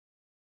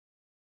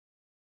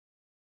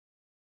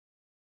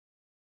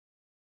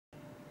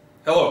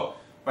Hello,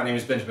 my name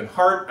is Benjamin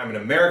Hart. I'm an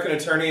American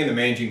attorney and the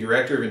Managing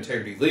Director of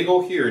Integrity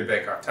Legal here in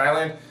Bangkok,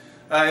 Thailand.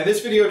 In this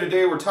video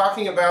today we're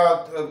talking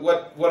about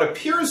what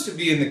appears to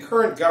be in the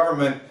current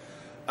government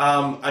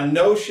a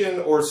notion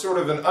or sort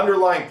of an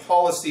underlying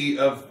policy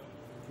of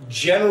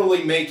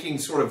generally making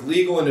sort of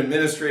legal and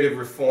administrative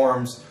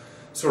reforms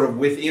sort of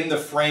within the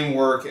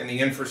framework and the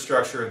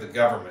infrastructure of the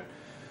government.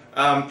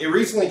 It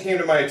recently came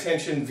to my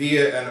attention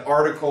via an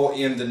article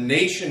in the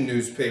Nation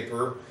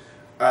newspaper,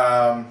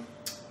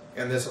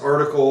 and this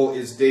article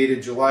is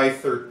dated July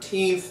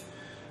 13th.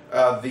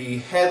 The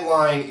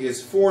headline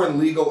is "Foreign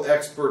Legal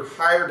Expert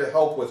Hired to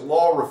Help with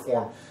Law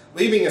Reform,"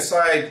 leaving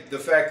aside the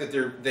fact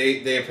that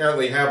they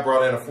apparently have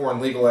brought in a foreign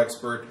legal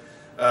expert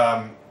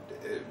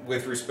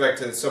with respect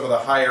to some of the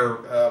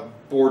higher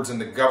boards in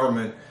the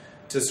government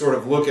to sort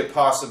of look at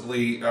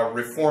possibly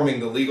reforming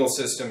the legal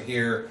system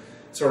here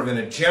sort of in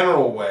a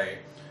general way.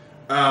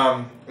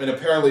 And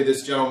apparently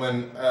this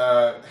gentleman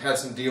had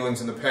some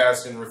dealings in the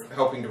past in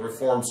helping to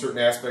reform certain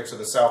aspects of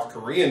the South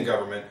Korean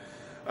government.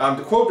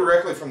 To quote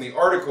directly from the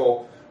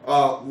article,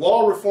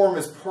 law reform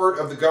is part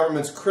of the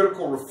government's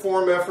critical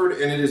reform effort,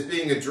 and it is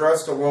being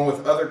addressed along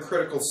with other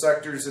critical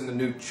sectors in the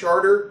new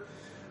charter.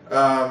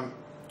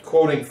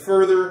 Quoting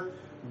further,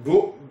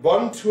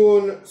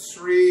 Buntun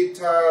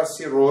Srita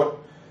Sirot,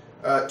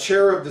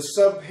 chair of the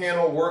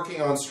sub-panel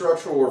working on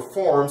structural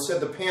reform,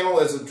 said the panel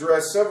has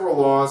addressed several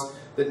laws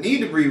that need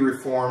to be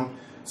reformed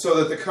so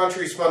that the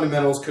country's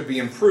fundamentals could be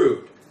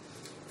improved.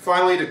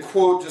 Finally, to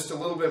quote just a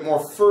little bit more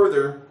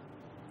further,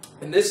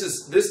 and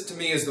this to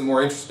me is the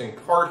more interesting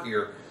part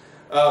here,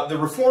 the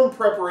Reform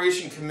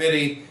Preparation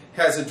Committee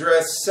has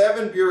addressed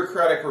 7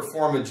 bureaucratic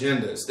reform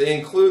agendas. They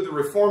include the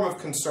reform of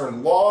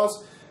concerned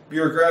laws,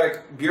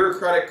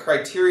 bureaucratic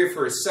criteria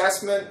for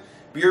assessment,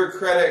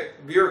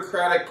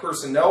 bureaucratic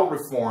personnel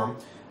reform,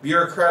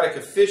 bureaucratic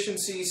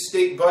efficiency,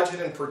 state budget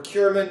and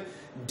procurement,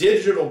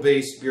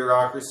 digital-based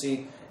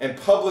bureaucracy, and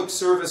public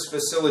service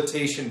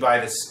facilitation by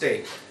the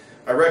state.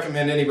 I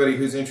recommend anybody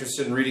who's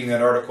interested in reading that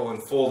article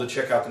in full to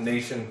check out the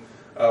Nation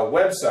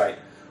website.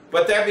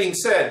 But that being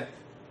said,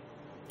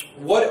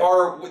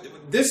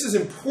 this is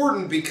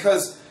important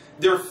because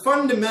they're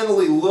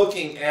fundamentally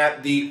looking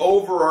at the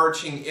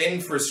overarching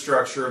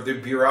infrastructure of the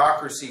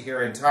bureaucracy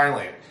here in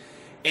Thailand.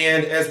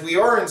 And as we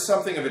are in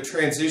something of a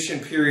transition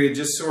period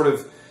just sort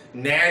of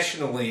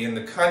nationally in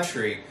the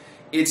country,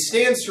 it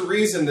stands to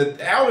reason that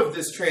out of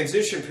this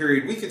transition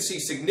period we could see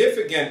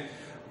significant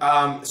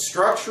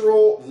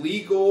structural,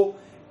 legal,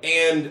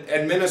 and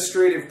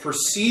administrative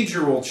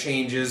procedural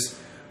changes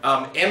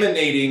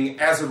emanating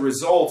as a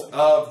result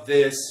of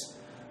this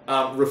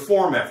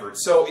reform effort.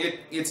 So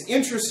it's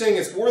interesting,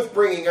 it's worth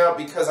bringing up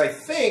because I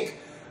think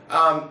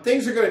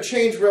things are going to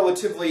change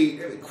relatively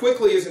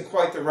quickly, isn't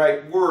quite the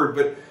right word,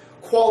 but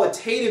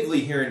qualitatively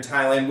here in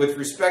Thailand with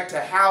respect to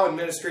how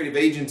administrative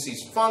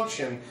agencies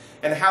function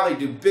and how they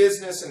do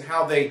business and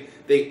how they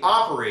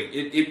operate.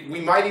 We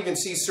might even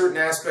see certain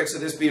aspects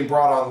of this being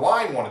brought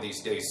online one of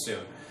these days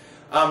soon.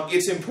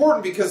 It's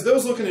important because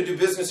those looking to do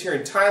business here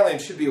in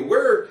Thailand should be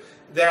aware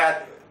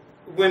that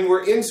when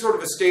we're in sort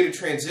of a state of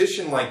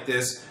transition like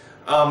this,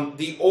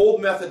 the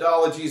old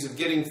methodologies of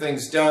getting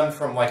things done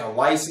from like a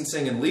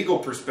licensing and legal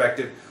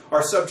perspective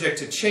are subject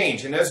to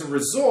change. And as a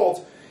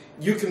result,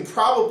 you can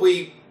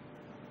probably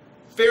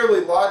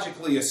fairly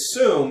logically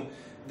assume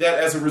that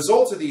as a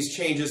result of these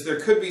changes, there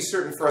could be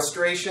certain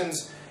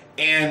frustrations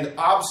and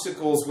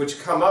obstacles which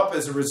come up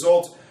as a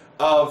result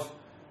of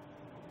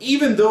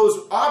even those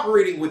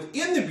operating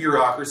within the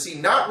bureaucracy,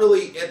 not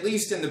really, at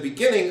least in the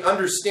beginning,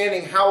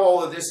 understanding how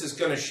all of this is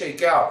going to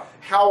shake out,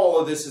 how all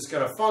of this is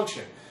going to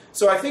function.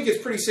 So I think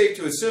it's pretty safe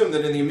to assume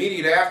that in the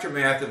immediate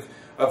aftermath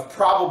of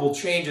probable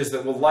changes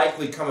that will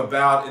likely come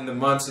about in the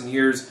months and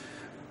years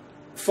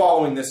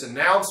following this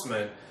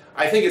announcement,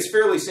 I think it's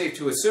fairly safe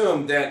to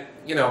assume that,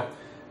 you know,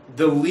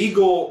 the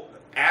legal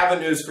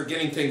avenues for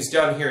getting things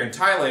done here in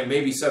Thailand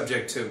may be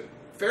subject to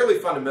fairly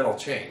fundamental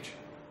change.